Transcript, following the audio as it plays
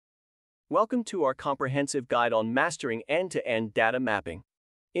Welcome to our comprehensive guide on mastering end-to-end data mapping.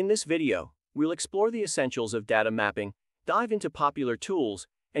 In this video, we'll explore the essentials of data mapping, dive into popular tools,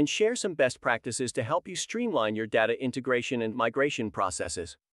 and share some best practices to help you streamline your data integration and migration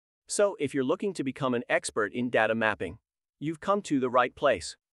processes. So, if you're looking to become an expert in data mapping, you've come to the right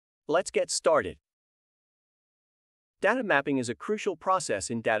place. Let's get started. Data mapping is a crucial process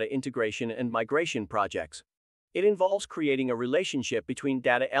in data integration and migration projects. It involves creating a relationship between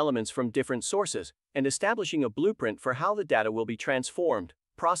data elements from different sources and establishing a blueprint for how the data will be transformed,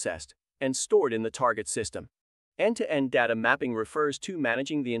 processed, and stored in the target system. End-to-end data mapping refers to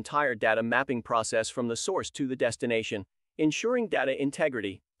managing the entire data mapping process from the source to the destination, ensuring data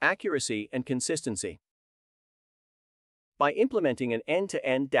integrity, accuracy, and consistency. By implementing an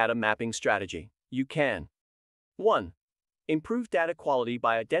end-to-end data mapping strategy, you can 1. Improve data quality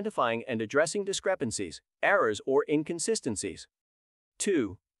by identifying and addressing discrepancies, errors, or inconsistencies.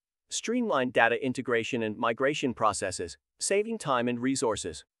 2. Streamline data integration and migration processes, saving time and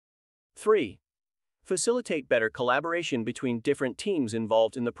resources. 3. Facilitate better collaboration between different teams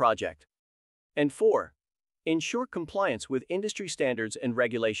involved in the project. And 4. Ensure compliance with industry standards and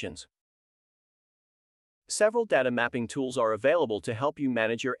regulations. Several data mapping tools are available to help you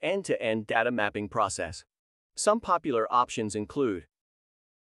manage your end-to-end data mapping process. Some popular options include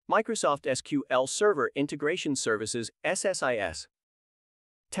Microsoft SQL Server Integration Services (SSIS),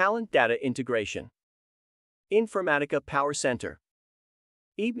 Talent Data Integration, Informatica Power Center,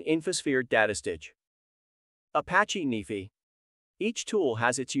 EBM Infosphere DataStage, Apache NiFi. Each tool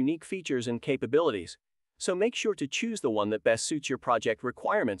has its unique features and capabilities, so make sure to choose the one that best suits your project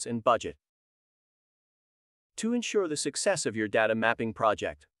requirements and budget. To ensure the success of your data mapping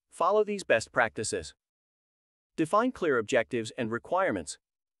project, follow these best practices. Define clear objectives and requirements.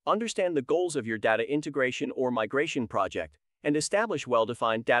 Understand the goals of your data integration or migration project, and establish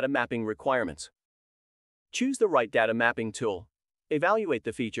well-defined data mapping requirements. Choose the right data mapping tool. Evaluate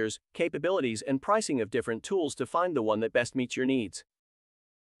the features, capabilities, and pricing of different tools to find the one that best meets your needs.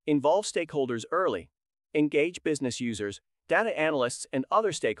 Involve stakeholders early. Engage business users, data analysts, and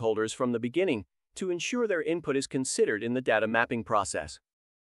other stakeholders from the beginning to ensure their input is considered in the data mapping process.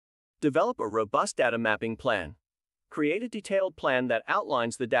 Develop a robust data mapping plan. Create a detailed plan that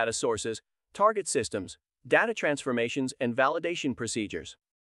outlines the data sources, target systems, data transformations, and validation procedures.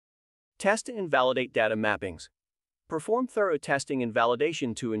 Test and validate data mappings. Perform thorough testing and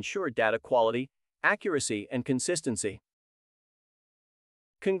validation to ensure data quality, accuracy, and consistency.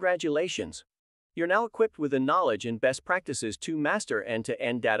 Congratulations! You're now equipped with the knowledge and best practices to master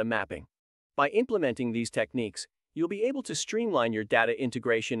end-to-end data mapping. By implementing these techniques, you'll be able to streamline your data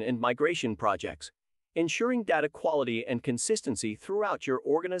integration and migration projects, ensuring data quality and consistency throughout your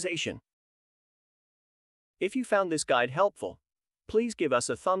organization. If you found this guide helpful, please give us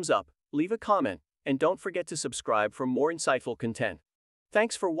a thumbs up, leave a comment, and don't forget to subscribe for more insightful content.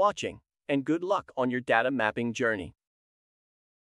 Thanks for watching, and good luck on your data mapping journey.